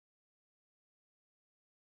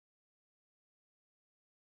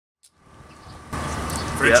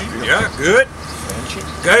Frenchy? Yeah, good.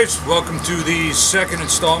 Guys, welcome to the second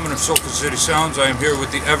installment of Sofa City Sounds. I am here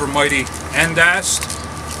with the ever mighty Endast.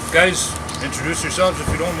 Guys, introduce yourselves if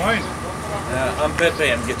you don't mind. I'm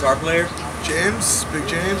Pepe, I'm a guitar player. James, Big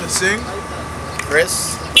James, I sing.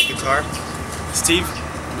 Chris, guitar. Steve,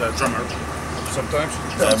 the drummer. Sometimes.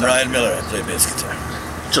 I'm Ryan Miller, I play bass guitar.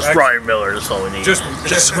 Just Ryan Miller, that's all we need. Just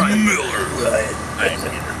Ryan Miller.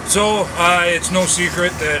 So, it's no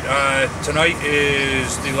secret that tonight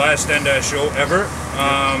is the last Endast show ever.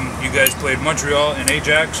 You guys played Montreal and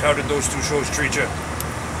Ajax. How did those two shows treat you?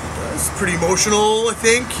 It's pretty emotional, I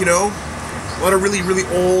think, you know. A lot of really, really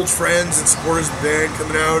old friends and supporters of the band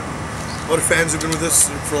coming out. A lot of fans have been with us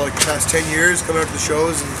for like the past 10 years, coming out to the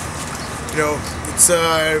shows. And, you know, it's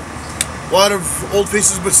a lot of old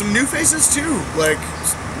faces, but some new faces too. Like,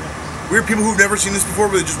 weird people who've never seen this before,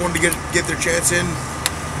 but they just wanted to get their chance in.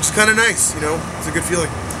 It's kind of nice, you know. It's a good feeling.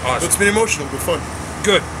 Awesome. So it's been emotional, but fun.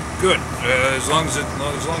 Good. As long as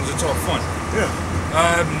it's all fun.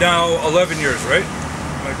 Yeah. Now 11 years, right?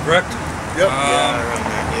 Am I correct? Yep. Yeah, around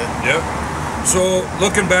there, yeah. Yep. So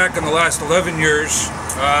looking back on the last 11 years,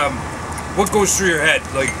 what goes through your head?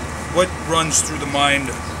 Like, what runs through the mind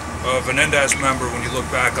of an Endast member when you look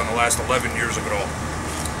back on the last 11 years of it all?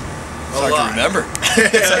 It's hard to remember.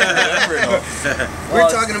 It's hard to remember it all. We were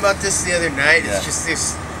talking about this the other night. It's just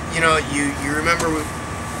this, you know, you remember,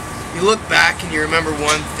 you look back and you remember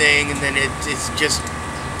one thing, and then it just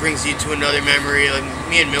brings you to another memory. Like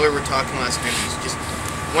me and Miller were talking last night. It's just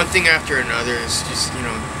one thing after another. It's just, you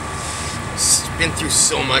know, it's been through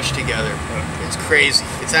so much together. It's crazy.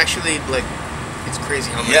 It's actually like, it's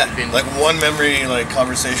crazy how much we've been. Like one memory, like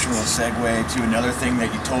conversation will segue to another thing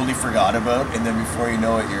that you totally forgot about, and then before you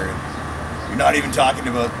know it, you're not even talking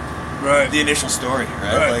about the initial story,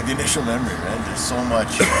 right? Like the initial memory, right? There's so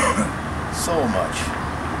much, so much.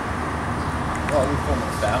 Well, we form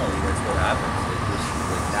a family. That's what happens.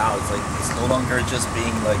 Like now, it's like it's no longer just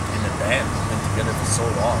being like in a band. We've been together for so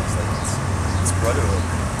long. It's like it's brotherhood.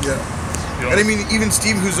 Yeah. And I mean, even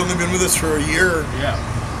Steve, who's only been with us for a year. Yeah.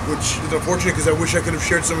 Which is unfortunate because I wish I could have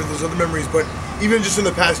shared some of those other memories. But even just in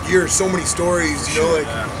the past year, so many stories, you know, like,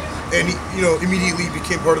 and he, you know, immediately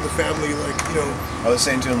became part of the family. Like, you know, I was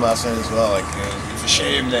saying to him last night as well. Like, it's a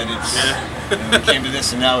shame that it's you know, we came to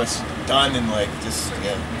this and now it's done and like just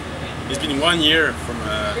It's been 1 year from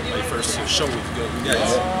my first show with you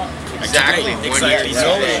guys. Exactly. Exactly.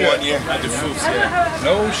 No, 1 year. At the Foods, yeah.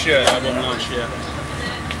 No shit. Album launch, yeah.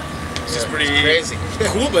 It's pretty crazy.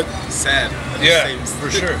 Cool, but sad.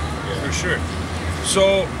 For sure. For sure.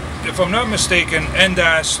 So, if I'm not mistaken,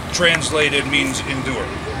 Endast translated means endure.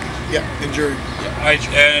 yeah, injured.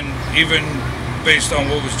 And even based on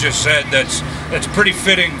what was just said, that's pretty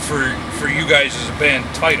fitting for you guys as a band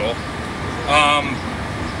title.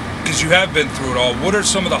 Because you have been through it all. What are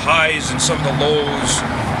some of the highs and some of the lows?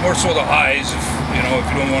 More so the highs, if you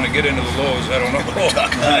don't want to get into the lows, I don't know.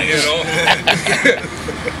 You know,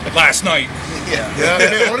 last night.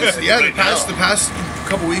 Yeah. Honestly, the past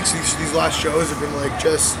couple weeks, these last shows have been like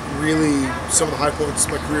just really some of the high points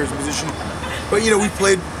of my career as a musician. But you know, we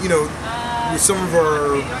played, you know, with some of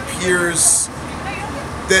our peers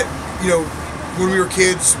that, you know, when we were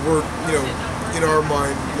kids were, you know, in our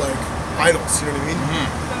mind like idols. You know what I mean? Mm-hmm.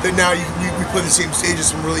 That now we play the same stage as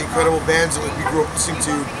some really incredible bands that like we grew up listening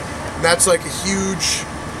to, and that's like a huge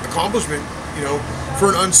accomplishment, you know, for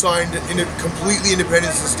an unsigned, completely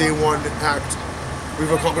independent since day one act. We've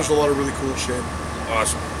accomplished a lot of really cool shit.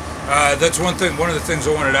 Awesome. That's one thing. One of the things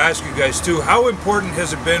I wanted to ask you guys too. How important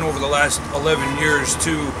has it been over the last 11 years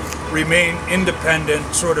to remain independent,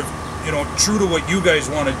 sort of, you know, true to what you guys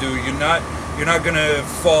want to do? You're not gonna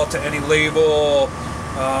fall to any label.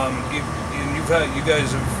 You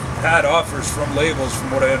guys have had offers from labels,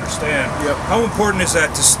 from what I understand. Yep. How important is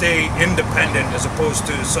that to stay independent as opposed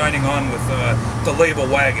to signing on with the label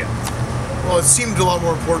wagon? Well, it seemed a lot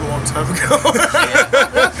more important a long time ago.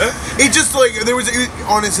 It just like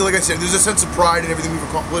honestly, like I said, there's a sense of pride in everything we've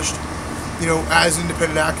accomplished. You know, as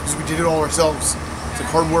independent actors, we did it all ourselves. It's like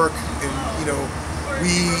hard work, and you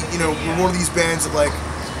know, we're one of these bands that like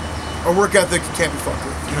our work ethic can't be fucked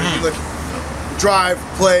with. You know what I mean? Like, we drive,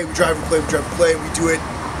 play, we drive, we play, we drive, we play, and we do it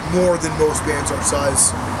more than most bands our size.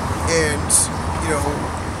 And you know,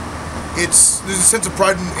 there's a sense of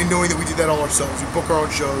pride in knowing that we did that all ourselves. We book our own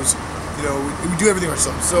shows. You know, we do everything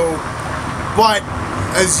ourselves. So, but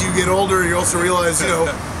as you get older, you also realize, you know,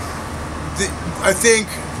 I think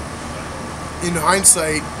in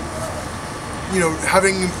hindsight, you know,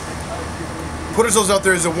 having put ourselves out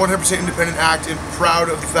there as a 100% independent act and proud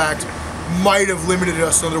of the fact might have limited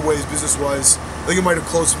us in other ways business-wise. I think it might have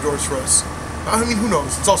closed some doors for us. I mean, who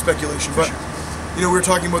knows? It's all speculation, but you know, we were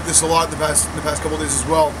talking about this a lot in the past couple of days as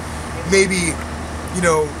well. Maybe, you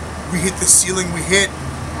know, we hit the ceiling we hit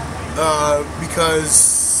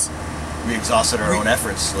because we exhausted our own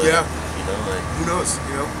efforts. Like, yeah. You know, like who knows?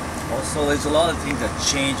 You know. Also, there's a lot of things that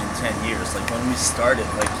changed in 10 years. Like when we started,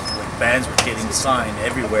 like bands were getting signed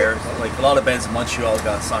everywhere. Like a lot of bands in Montreal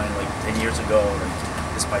got signed like 10 years ago. Like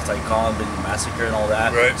Despite Icon, Been Massacre, and all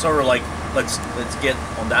that. Right. So we're like, let's get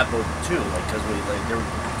on that boat too. Like because they were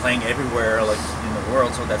playing everywhere, like in the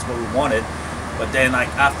world. So that's what we wanted. But then,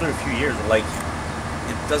 like after a few years, like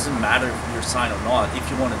it doesn't matter if you're signed or not. If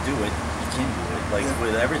you want to do it, you can do it. Like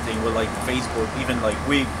with everything, with like Facebook, even like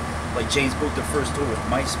James booked the first tour with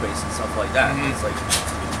MySpace and stuff like that. Mm-hmm. It's like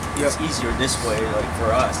it's easier this way, like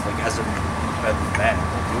for us, like as an independent band,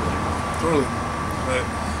 to do it. Totally. Right.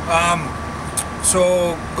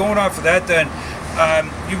 So going off of that, then,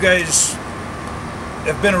 you guys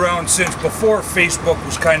have been around since before Facebook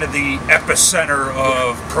was kind of the epicenter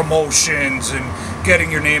of promotions and getting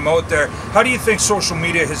your name out there. How do you think social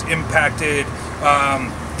media has impacted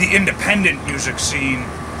the independent music scene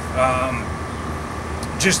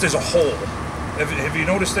just as a whole? Have you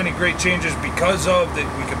noticed any great changes because of that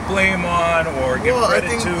we could blame on or give credit I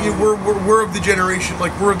think, to? You know, we're of the generation,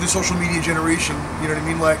 like we're of the social media generation. You know what I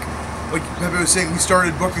mean? Like Pepe was saying, we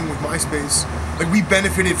started booking with MySpace. Like we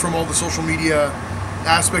benefited from all the social media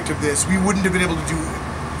aspect of this. We wouldn't have been able to do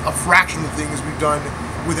a fraction of the things we've done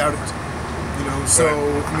without it. You know, so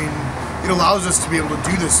I mean, it allows us to be able to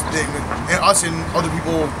do this thing, and us and other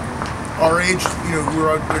people our age, you know, who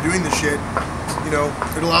are out there doing this shit. You know,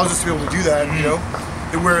 it allows us to be able to do that. You know,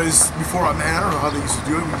 and whereas before, man, I don't know how they used to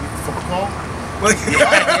do it. We make a phone call. Like, you know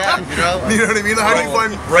what I mean? How do you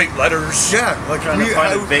find write letters? Yeah, like trying to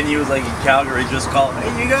find a venue like in Calgary, just call. Hey,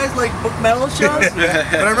 you guys like book metal shows?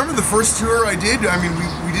 But I remember the first tour I did. I mean,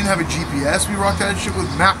 we didn't have a GPS. We rocked that shit with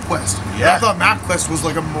MapQuest. Yeah. I thought MapQuest was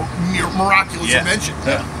like a miraculous invention.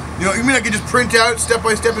 Yeah. You know, you mean I could just print out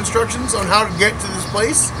step-by-step instructions on how to get to this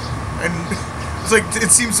place, and it's like it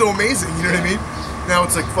seems so amazing. You know what I mean? Now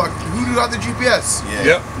it's like, fuck, who got the GPS?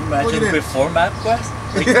 Yeah. Yep. Imagine before MapQuest.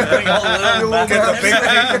 Like, get the big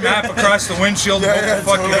paper map across the windshield. What the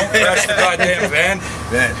fuck, you don't crash the goddamn van.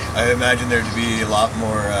 Man, I imagine there to be a lot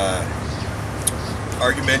more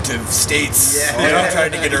argumentative states, you know,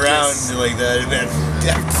 trying to get around like that, and then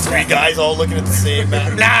three guys all looking at the same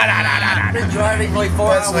map. I've been driving like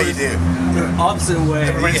 4 hours. That's what you do. Opposite way.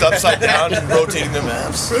 Everybody's upside down and rotating the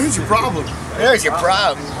maps. Who's your problem? There's your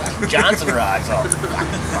problem. Johnson rods.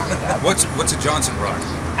 What's a Johnson rod?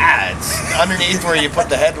 It's underneath where you put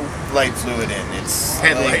the headlight fluid in. It's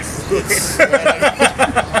headlight.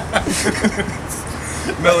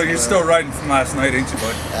 Miller, you're still riding from last night, ain't you,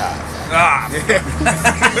 bud?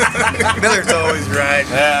 Miller's always riding.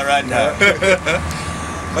 Yeah, right now.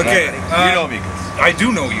 Okay. You know me. I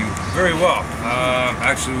do know you very well.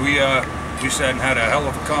 Actually, we sat and had a hell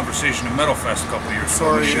of a conversation at Metal Fest a couple of years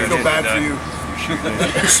ago. Sorry, I feel bad for you.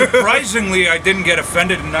 Surprisingly, I didn't get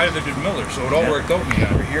offended, and neither did Miller, so it all worked out in the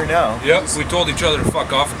end. We're here now. Yep, we told each other to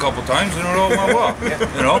fuck off a couple times, and it all went well.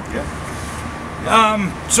 You know?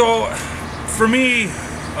 So, for me,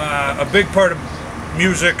 a big part of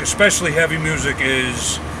music, especially heavy music,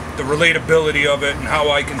 is the relatability of it and how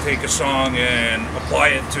I can take a song and apply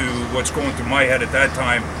it to what's going through my head at that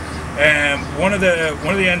time. And one of the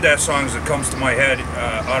Endast songs that comes to my head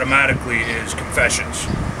automatically is Confessions.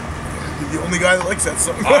 You're the only guy that likes that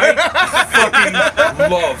song. I fucking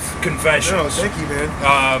love Confessions. No, thank you, man.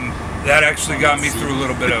 That actually got me through a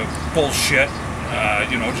little bit of bullshit.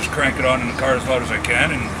 You know, just crank it on in the car as loud as I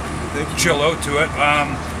can and chill out to it.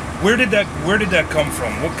 Where did that come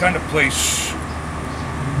from? What kind of place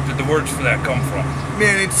did the words for that come from?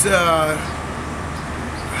 Man, it's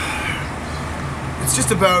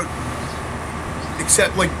just about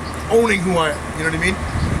owning who I am. You know what I mean?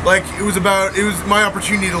 Like it was my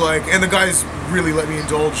opportunity to and the guys really let me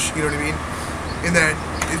indulge. You know what I mean? In that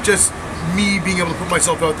it's just me being able to put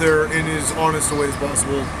myself out there in as honest a way as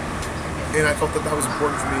possible, and I felt that was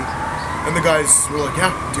important for me. And the guys were like,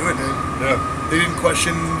 "Yeah, do it, man." Yeah. They didn't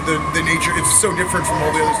question the nature. It's so different from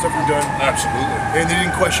all the other stuff we've done. Absolutely. And they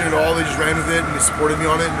didn't question it at all. They just ran with it and they supported me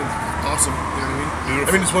on it, and it's awesome. You know what I mean? Beautiful.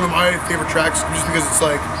 I mean, it's one of my favorite tracks just because it's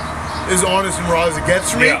like as honest and raw as it gets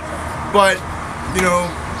for me. But you know,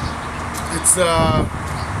 it's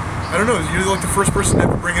I don't know. You're like the first person to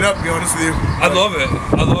ever bring it up. To be honest with you. I love it.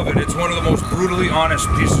 I love it. It's one of the most brutally honest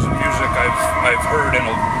pieces of music I've heard in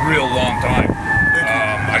a real long time.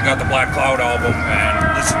 I got the Black Cloud album and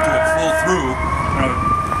listened to it full through.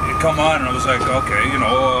 It come on and I was like, okay, you know,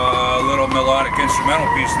 a little melodic instrumental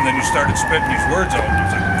piece, and then you started spitting these words out. And I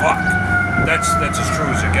was like, fuck, that's as true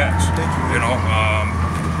as it gets. Thank you. You know,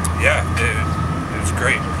 yeah, it was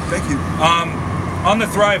great. Thank you. On the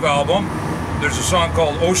Thrive album, there's a song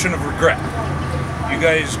called Ocean of Regret. You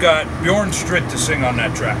guys got Bjorn Stritt to sing on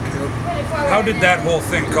that track. How did that whole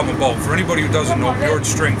thing come about? For anybody who doesn't know, Bjorn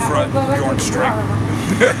Stritt front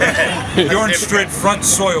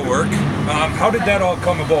Soilwork. How did that all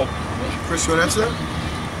come about? Chris, you want to answer that?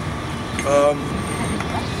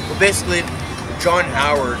 Well, basically, John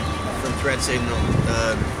Howard from Threat Signal,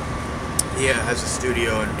 he has a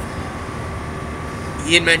studio, and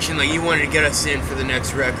he had mentioned like he wanted to get us in for the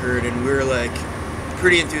next record, and we were like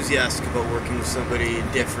pretty enthusiastic about working with somebody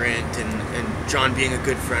different, and John being a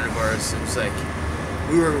good friend of ours, it was like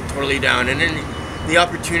we were totally down. And then the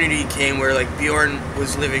opportunity came where like Bjorn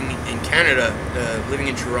was living in Canada, living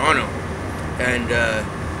in Toronto, and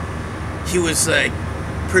he was like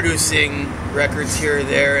producing records here or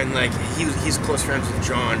there, and like he's close friends with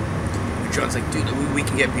John. And John's like, dude, we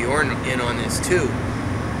can get Bjorn in on this too.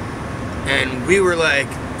 And we were like,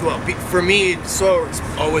 well, for me, Soilwork's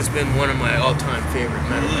always been one of my all-time favorite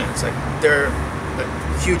metal bands. Like, they're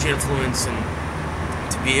a huge influence, and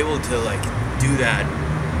to be able to like do that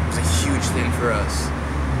was a huge thing for us.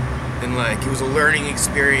 And like, it was a learning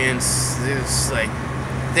experience. There's like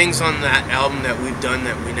things on that album that we've done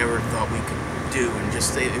that we never thought we could do, and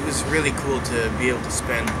just it was really cool to be able to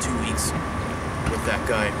spend 2 weeks with that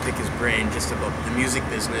guy and pick his brain just about the music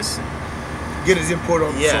business. Get his input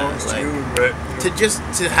on the songs like, too. Right.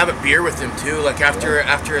 To have a beer with him too, like after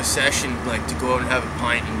a session, like to go out and have a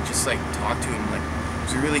pint and just like talk to him, like it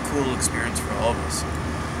was a really cool experience for all of us.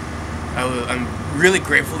 I'm really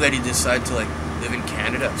grateful that he decided to like live in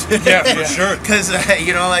Canada. Yeah, for sure. Because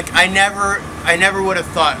you know, like I never would have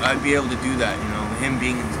thought I'd be able to do that. You know, him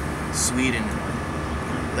being in Sweden,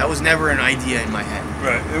 that was never an idea in my head.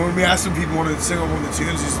 Right. And when we asked some people wanted to sing on one of the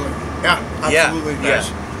tunes, he's like, yeah, absolutely. Yeah.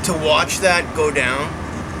 To watch that go down,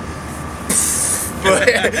 but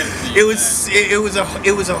it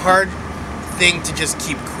was a hard thing to just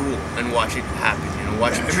keep cool and watch it happen. You know,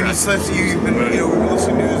 watch it. I mean, it's like we've been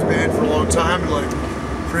listening to his band for a long time, and like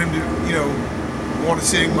for him to want to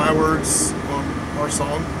sing my words on our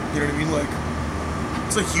song, you know what I mean? Like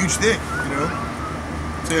it's a huge thing, you know.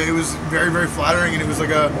 So it was very, very flattering, and it was like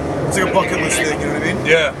a bucket list thing, you know what I mean?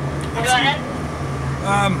 Yeah. Absolutely.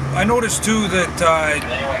 I noticed too that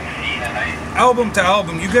album to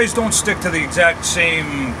album, you guys don't stick to the exact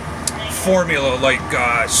same formula like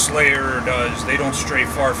Slayer does. They don't stray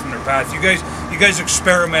far from their path. You guys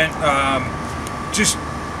experiment just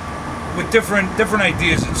with different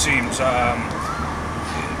ideas. It seems.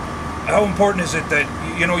 How important is it that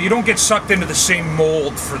you don't get sucked into the same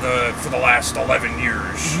mold for the last 11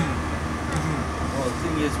 years? Well, the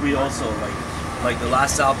thing is, we also like the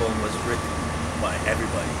last album was written by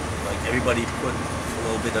everybody. Like everybody put a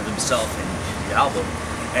little bit of himself in the album,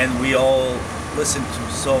 and we all listened to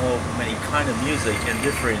so many kind of music and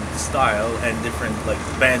different style and different like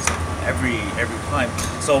bands every time.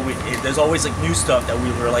 So there's always like new stuff that we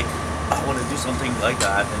were like, I want to do something like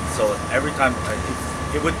that, and so every time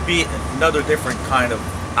it would be another different kind of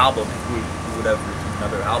album if we would have written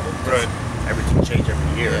another album. Right. Everything changed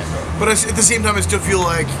every year. Yeah. So. But at the same time, I still feel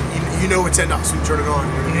like you know it's Endast when you turn it on.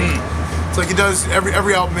 You know what I mean? It's like it does.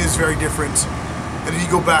 Every album is very different, and if you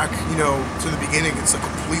go back, to the beginning, it's a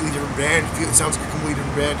completely different band. It sounds like a completely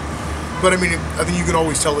different band. But I mean, I think you can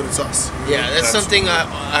always tell that it's us. Yeah, that's something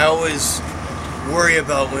I always worry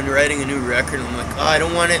about when writing a new record. I'm like, I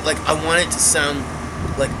don't want it. Like, I want it to sound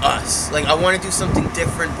like us. Like, I want to do something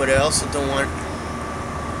different, but I also don't want.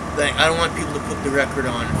 Like, I don't want people to put the record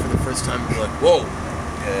on for the first time and be like, whoa,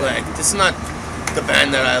 like this is not the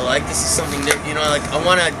band that I like. This is something that like I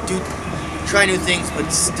want to try new things, but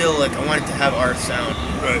still, like, I want it to have our sound.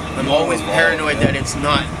 Right. I'm always paranoid that it's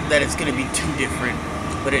going to be too different,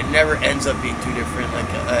 but it never ends up being too different. Like,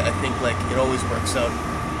 I think, like, it always works out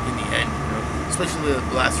in the end, Especially the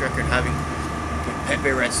last record, having Pepe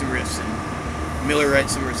write some riffs and Miller write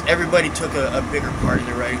some riffs. Everybody took a bigger part in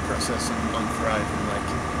the writing process on Thrive, and,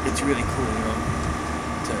 like, it's really cool,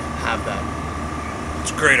 to have that.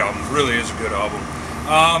 It's a great album. It really is a good album.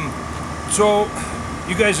 So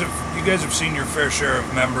you guys have seen your fair share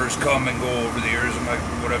of members come and go over the years.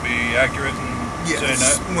 Would I be accurate in saying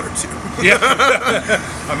that? One or two. Yeah.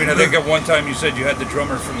 I mean, I think at one time you said you had the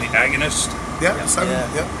drummer from the Agonist. Yeah. Simon.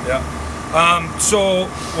 Yeah. So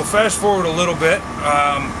we'll fast forward a little bit.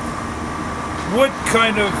 What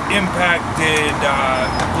kind of impact did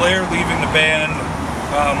Blair leaving the band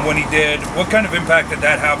when he did? What kind of impact did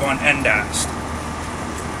that have on Endast?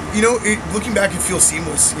 Looking back, it feels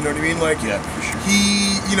seamless. You know what I mean? Like, yeah, for sure.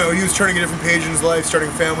 He was turning a different page in his life, starting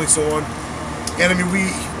a family, so on. And I mean,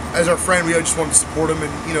 we, as our friend, we just wanted to support him,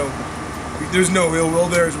 and you know, there's no ill will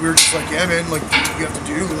there. We were just like, yeah, man, like you have to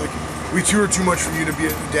do. Like, we tour too much for you to be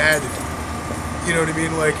a dad. You know what I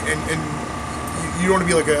mean? Like, and you don't want to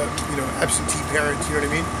be like a, you know, absentee parent. You know what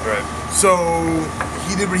I mean? Right. So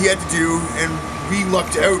he did what he had to do, and we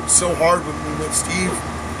lucked out so hard when we met Steve.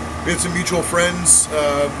 We had some mutual friends.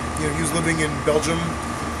 You know, he was living in Belgium,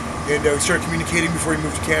 and we started communicating before he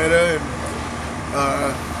moved to Canada. And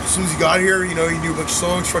as soon as he got here, you know, he knew a bunch of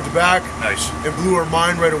songs front to back. Nice. And blew our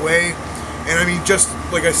mind right away. And I mean, just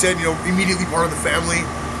like I said, you know, immediately part of the family.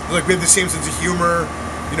 Like, we had the same sense of humor.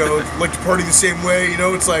 You know, like to party the same way. You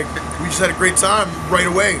know, it's like we just had a great time right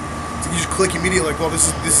away. So you just click immediately, like, well, this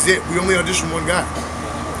is it. We only auditioned one guy.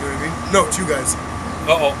 You know what I mean? No, two guys.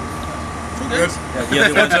 Uh-oh. Good. Yeah,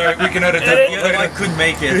 the other one, we can edit that. the other one couldn't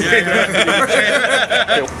make it.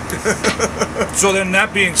 So then,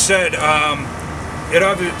 that being said,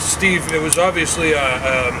 Steve, it was obviously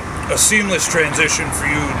a seamless transition for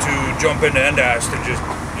you to jump into Endast and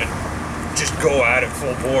just go at it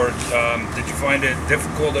full board. Did you find it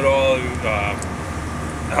difficult at all?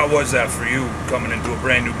 How was that for you coming into a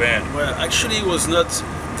brand new band? Well, actually, it was not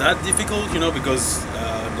that difficult, you know, because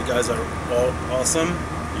the guys are all awesome,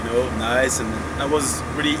 you know, nice, and that was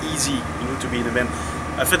really easy, you know, to be in a band.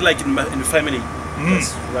 I felt like in the family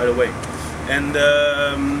right away. And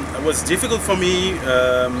it was difficult for me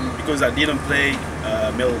because I didn't play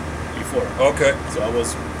metal before. Okay. So I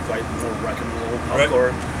was quite more rock and roll,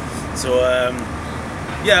 hardcore. Right. So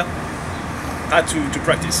yeah, had to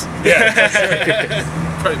practice. Yeah.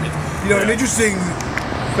 You know, an interesting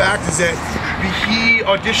fact is that he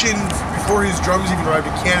auditioned before his drums even arrived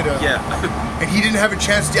in Canada. Yeah. And he didn't have a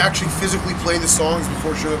chance to actually physically play the songs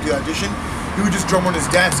before showing up to the audition. He would just drum on his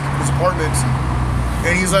desk in his apartment.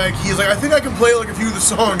 And he's like, I think I can play like a few of the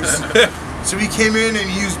songs. So he came in and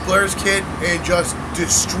he used Blair's kit and just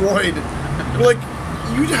destroyed. We're like,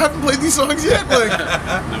 you haven't played these songs yet? Like,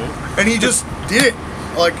 No. And he just did it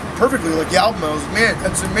like perfectly, like the album. I was, man,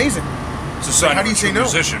 that's amazing. It's a sign How of do a you say true no?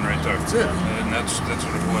 musician right there. That's it. And that's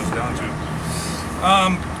what it boils down to.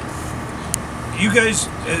 You guys,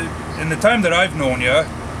 in the time that I've known you,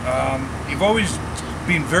 you've always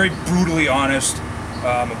been very brutally honest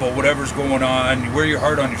about whatever's going on. You wear your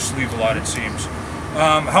heart on your sleeve a lot, it seems.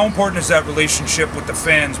 How important is that relationship with the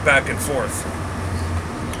fans back and forth?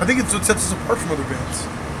 I think it's what sets us apart from other bands.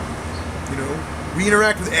 You know, we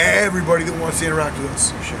interact with everybody that wants to interact with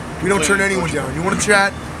us. We don't turn anyone down. You want to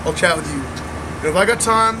chat? I'll chat with you. And if I got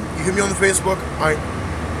time, you hit me on the Facebook.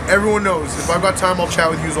 Everyone knows if I've got time, I'll chat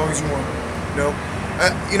with you as long as you want.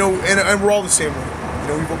 You know, and we're all the same way.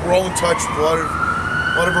 You know, we're all in touch with a lot of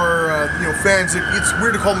our you know, fans. It's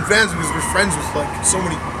weird to call them fans because we're friends with like so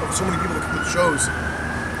many people that come to the shows.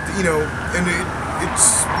 You know, and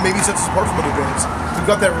it's maybe sets us apart from other bands. We've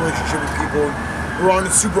got that relationship with people. We're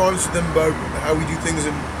super honest with them about how we do things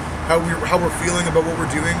and how we're feeling about what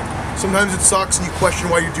we're doing. Sometimes it sucks and you question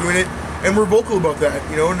why you're doing it, and we're vocal about that,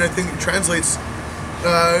 you know. And I think it translates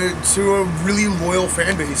to a really loyal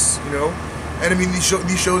fan base, you know. And I mean, these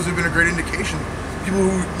shows have been a great indication. People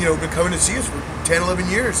who, you know, have been coming to see us for 10, 11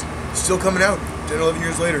 years, still coming out 10, 11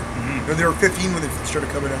 years later. You know, they were 15 when they started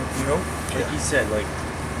coming out, you know. Like he said, like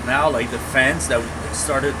now, like the fans that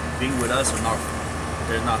started being with us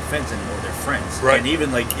they're not fans anymore. They're friends. Right. And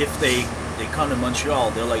even like if they come to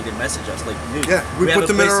Montreal, they message us like, dude, yeah, we put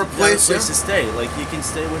them in our place. We have a place to stay. Like you can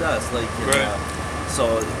stay with us. Like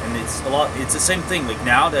so, and it's a lot. It's the same thing. Like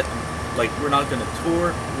now that like we're not gonna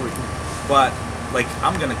tour, but like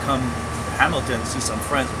I'm gonna come to Hamilton, see some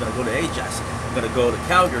friends. We're gonna go to Ajax. I'm gonna go to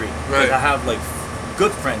Calgary. Right. Like, I have like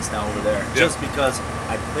good friends now over there, just because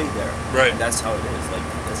I played there. Right. And that's how it is. Like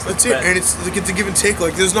that's it. And it's like it's a give and take.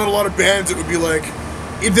 Like there's not a lot of bands that would be like,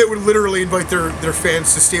 that would literally invite their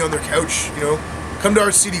fans to stay on their couch. You know, come to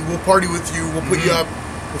our city. We'll party with you. We'll put you up.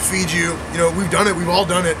 We'll feed you. You know, we've done it. We've all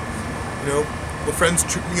done it. You know, the friends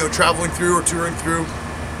you know, traveling through or touring through,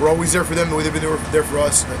 we're always there for them the way they've been there for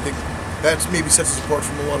us. And I think that maybe sets us apart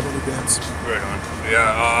from a lot of other bands. Right on.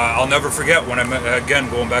 Yeah, I'll never forget when I met, again,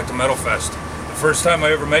 going back to Metal Fest. The first time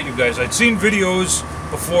I ever met you guys, I'd seen videos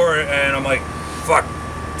before, and I'm like, fuck,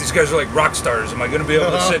 these guys are like rock stars. Am I going to be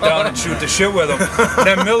able to sit down and shoot the shit with them? And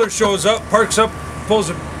then Miller shows up, parks up with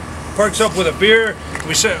a beer.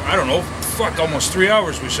 We sat, I don't know, fuck, almost 3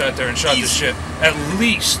 hours we sat there and shot this shit. At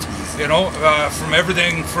least, you know, from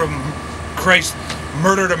everything from Christ,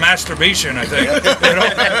 murder to masturbation, I think. You know?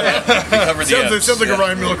 Sounds like a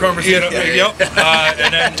Ryan Miller conversation. Yep.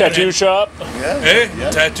 And then, tattoo shop.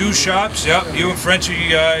 Tattoo shops. Yep. You and Frenchie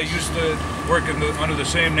used to work under the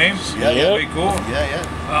same name. Yeah. Very cool. Yeah.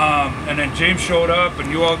 and then James showed up,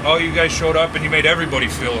 and all you guys showed up, and you made everybody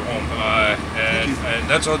feel at home. And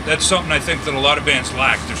that's something I think that a lot of bands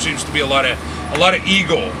lack. There seems to be a lot of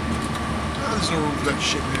ego. There's no room for that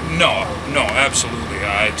shit, man. No, absolutely.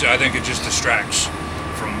 I think it just distracts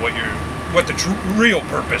from what the real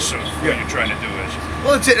purpose of what you're trying to do is.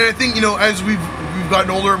 Well, that's it. And I think, you know, as we've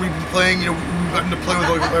gotten older and we've been playing, you know, we've gotten to play with,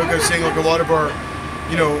 like I was saying, like a lot of our,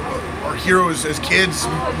 you know, our heroes as kids.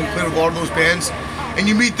 We played with a lot of those bands, and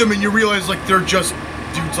you meet them and you realize like they're just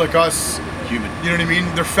dudes like us, human. You know what I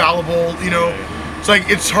mean? They're fallible. You know, it's like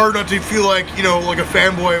it's hard not to feel like, you know, like a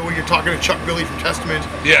fanboy when you're talking to Chuck Billy from Testament.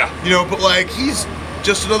 Yeah. You know, but like he's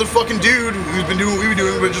just another fucking dude who's been doing what we've been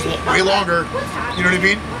doing, but just way longer. You know what I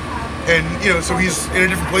mean? And you know, so he's in a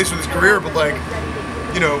different place with his career, but like,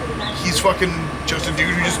 you know, he's fucking just a dude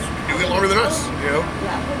who just doing it longer than us. You know,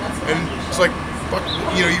 and it's like. Fuck,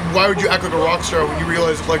 you know, why would you act like a rock star when you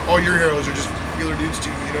realize that, like, all your heroes are just regular dudes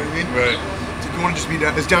too? You know what I mean? Right. So you want to just be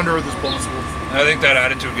as down to earth as possible. I think that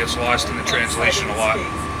attitude gets lost in the translation a lot.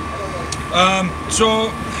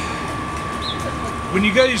 So when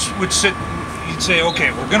you guys would sit, you'd say,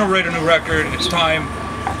 "Okay, we're gonna write a new record. It's time."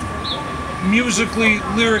 Musically,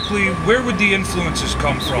 lyrically, where would the influences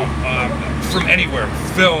come from? From anywhere,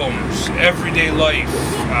 films, everyday life,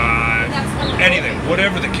 anything,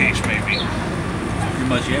 whatever the case may be.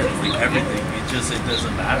 Much, yeah, like everything. It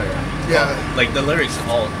doesn't matter. Yeah. Like the lyrics,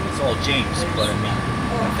 it's all James. But I mean,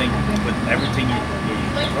 I think with everything you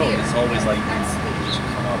wrote, it's always like just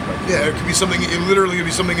come up. Like, yeah, it could be something. It literally could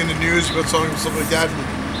be something in the news about something like that.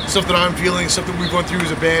 Stuff that I'm feeling, stuff that we've gone through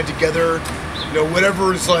as a band together. You know,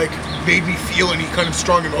 whatever is like made me feel any kind of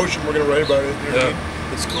strong emotion, we're gonna write about it. You know what I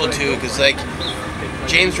mean? It's cool too, because like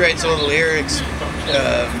James writes all the lyrics.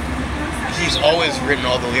 He's always written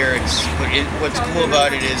all the lyrics, but what's cool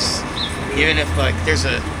about it is, even if like there's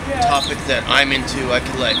a topic that I'm into, I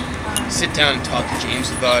could like sit down and talk to James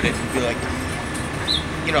about it and be like,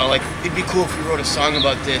 you know, like it'd be cool if we wrote a song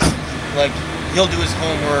about this. Like he'll do his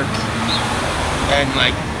homework and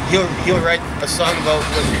like he'll write a song about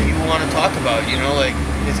what you want to talk about. You know, like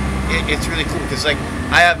it's really cool because like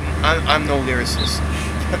I'm no lyricist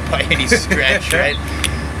by any stretch, right?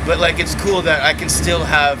 But like it's cool that I can still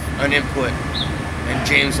have an input, and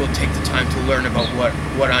James will take the time to learn about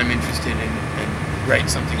what I'm interested in and write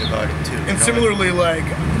something about it too. And similarly, like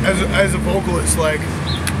as a vocalist, like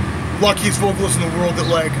luckiest vocalist in the world that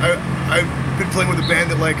like I've been playing with a band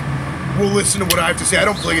that like will listen to what I have to say. I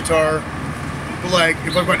don't play guitar, but like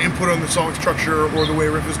if I've got input on the song structure or the way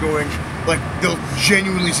a riff is going, like they'll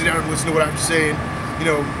genuinely sit down and listen to what I have to say and, you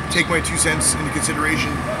know, take my 2 cents into consideration.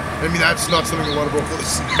 I mean, that's not something a lot of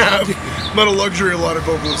vocalists have. Not a luxury a lot of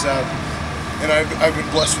vocalists have. And I've been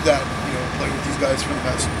blessed with that, you know, playing with these guys for the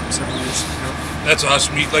past several years. You know? That's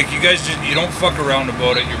awesome. Like you guys, you don't fuck around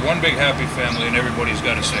about it. You're one big happy family, and everybody's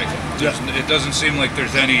got a say. It doesn't seem like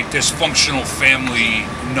there's any dysfunctional family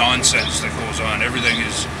nonsense that goes on. Everything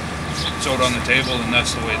is out on the table, and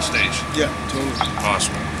that's the way it stays. Yeah, totally.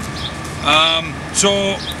 Awesome.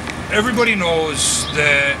 So everybody knows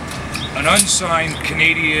that an unsigned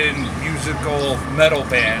Canadian musical metal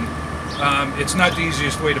band, it's not the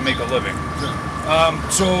easiest way to make a living.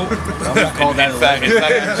 So I won't call that a living. In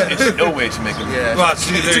fact, it's no way to make a living. Yeah. Well,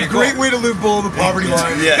 see, It's a great way to live below the poverty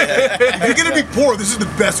line. Yeah. If you're gonna be poor, this is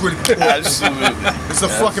the best way to be poor. Absolutely. It's the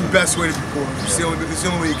fucking best way to be poor. It's the only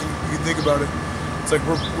way you can think about it. It's like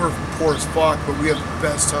we're poor as fuck, but we have the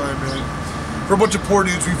best time, man. For a bunch of poor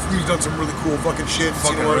dudes, we've done some really cool fucking shit.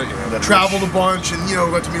 Fucking right, yeah. Traveled a bunch, and you know,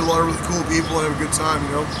 got to meet a lot of really cool people and have a good time.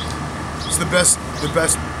 You know, it's the best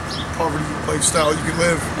poverty lifestyle you can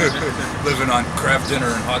live. living on craft dinner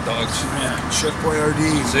and hot dogs. Chef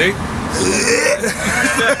Boyardee. See?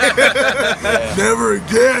 Never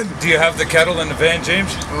again. Do you have the kettle in the van,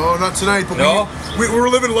 James? Oh, not tonight. But No? we were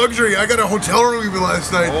living luxury. I got a hotel room even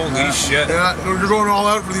last night. Holy shit. Yeah, we're going all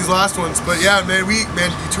out for these last ones. But yeah, man, you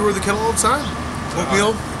tour the kettle all the time.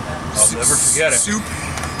 Oatmeal. I'll never forget it. Soup,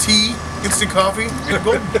 tea, instant coffee.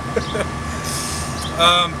 Golden.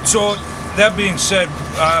 So, that being said,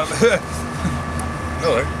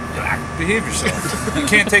 Miller, behave yourself. You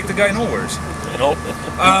can't take the guy nowheres. Nope.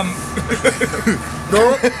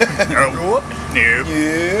 No. Nope.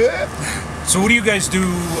 Yeah. So what do you guys do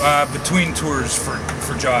between tours for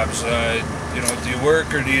jobs? You know, do you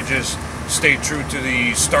work or do you just stay true to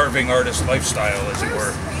the starving artist lifestyle, as it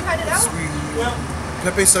were?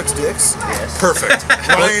 Pepe sucks dicks. Yes. Perfect.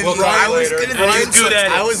 We'll talk later.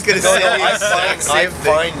 I was gonna say the exact same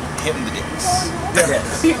thing. him the dicks.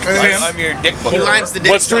 Yes. I'm your dick He booker. lines the dick.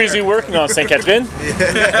 What story is he working on? St. Catherine?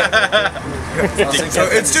 So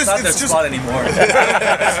it's just spot anymore.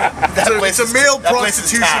 it's a male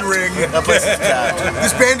prostitution ring. That place is tapped.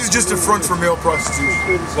 This band is just a front for male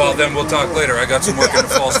prostitution. Well, then we'll talk later. I got some work in the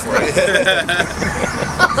Falls for you.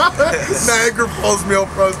 Niagara Falls male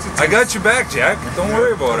prostitution. I got you back, Jack. Don't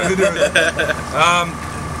worry about it.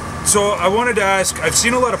 So I wanted to ask, I've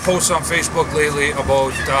seen a lot of posts on Facebook lately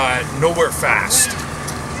about Nowhere Fast.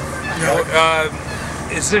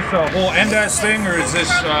 Is this a whole Endast thing, or is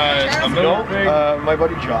this a middle thing? My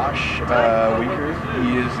buddy Josh Weaker,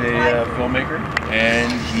 he is a filmmaker,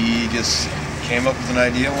 and he just came up with an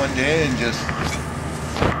idea one day and just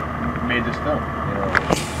made this film.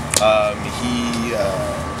 He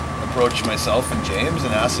approached myself and James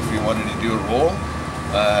and asked if we wanted to do a role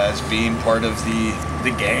as being part of the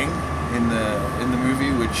gang in the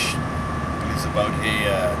movie, which is about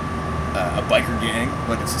a biker gang,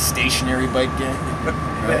 but it's a stationary bike gang.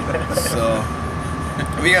 Right? So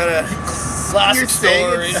we got a classic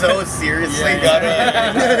story. It so seriously.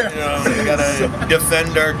 Yeah, we gotta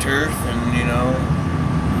defend our turf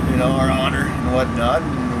and our honor and whatnot,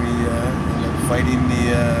 and we end up fighting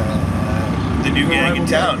the new gang in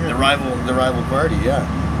town, the rival party. Yeah.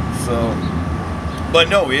 So, but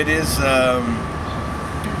no, it is.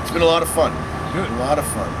 It's been a lot of fun. Good. A lot of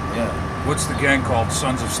fun. Yeah. What's the gang called?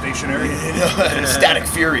 Sons of Stationary? Static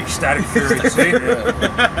Fury. Static Fury, see?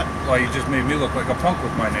 Well, you just made me look like a punk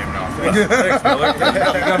with my name now. Thanks, Miller. You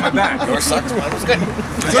got my back. Your sucks, mine was good.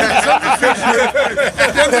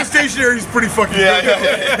 Sons of Stationary is pretty fucking good.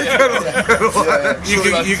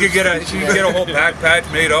 You could get a whole back patch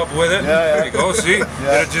made up with it. There you go, see?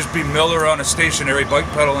 It'd just be Miller on a stationary bike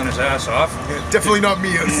pedaling his ass off. Definitely not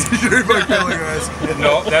me on a stationary bike pedaling ass.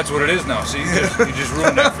 No, that's what it is now. See, you just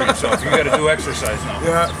ruined that for yourself. You got to do exercise now.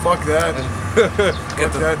 Yeah, fuck that.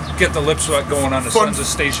 Get the lip sweat going on the Sons of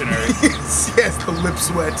Stationary. Yes, the lip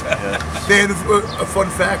sweat. They had a fun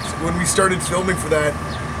fact. When we started filming for that,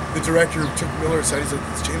 the director took Miller aside. He's like,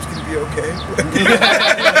 "Is James gonna be okay?"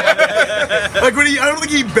 Like I don't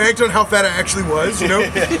think he banked on how fat I actually was.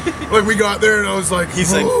 Like we got there and I was like,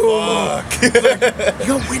 he's like, "Fuck." He's like, "You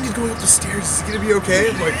got winded going up the stairs. Is he gonna be okay?"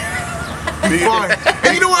 I'm like, "Be fine."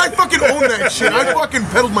 And you know what? I fucking own that shit. I fucking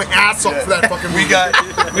pedaled my ass off for that fucking movie.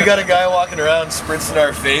 We got a guy walking around spritzing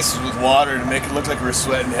our faces with water to make it look like we're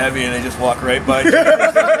sweating heavy, and they just walk right by.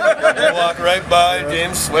 They walk right by.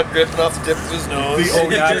 James, sweat dripping off the tip of his nose. The au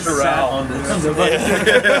natural.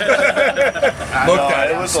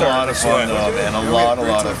 It was a lot of fun, though, man. A lot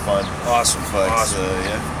of fun. Awesome. But, awesome.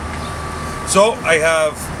 Yeah. So I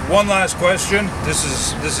have one last question. This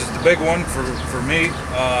is the big one for me.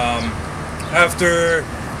 After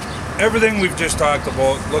everything we've just talked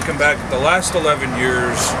about, looking back at the last 11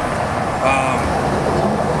 years,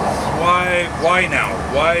 why now?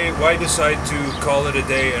 Why decide to call it a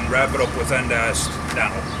day and wrap it up with Endast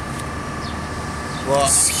now? Well,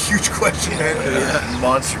 it's a huge question, man.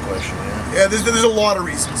 Monster question, Yeah, there's a lot of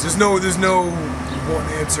reasons. There's no one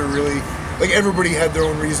answer really. Like everybody had their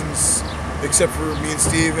own reasons, except for me and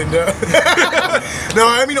Steve. And no,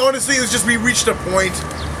 I mean honestly, it was just we reached a point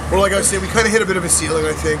where, like I was saying, we kind of hit a bit of a ceiling,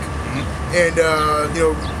 I think. And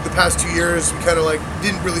the past 2 years, we kind of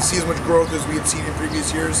didn't really see as much growth as we had seen in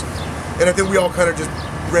previous years. And I think we all kind of just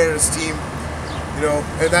ran out of steam,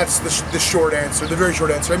 And that's the short answer, the very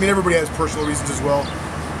short answer. I mean, everybody has personal reasons as well,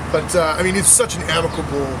 but I mean, it's such an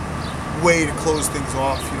amicable way to close things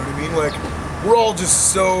off. You know what I mean? Like, we're all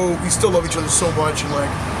just we still love each other so much and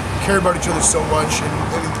care about each other so much. And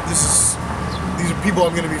these are people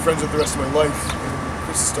I'm going to be friends with the rest of my life. And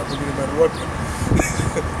Chris is stuck with me no matter what.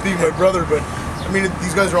 Being my brother, but I mean,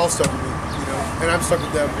 these guys are all stuck with me, and I'm stuck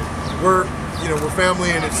with them. We're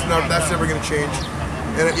family, and that's never going to change.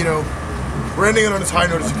 And we're ending it on as high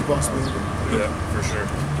note as you could possibly do. Yeah, for sure.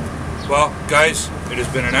 Well, guys, it has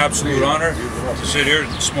been an absolute honor to sit here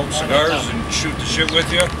and smoke cigars and shoot the shit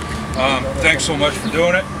with you. Thanks so much for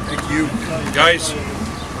doing it. Thank you. Guys,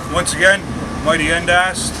 once again, Mighty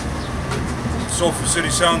Endast, Soulful City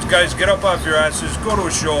Sounds. Guys, get up off your asses, go to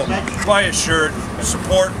a show, buy a shirt,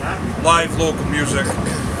 support live local music.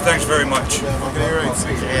 Thanks very much. Okay, right.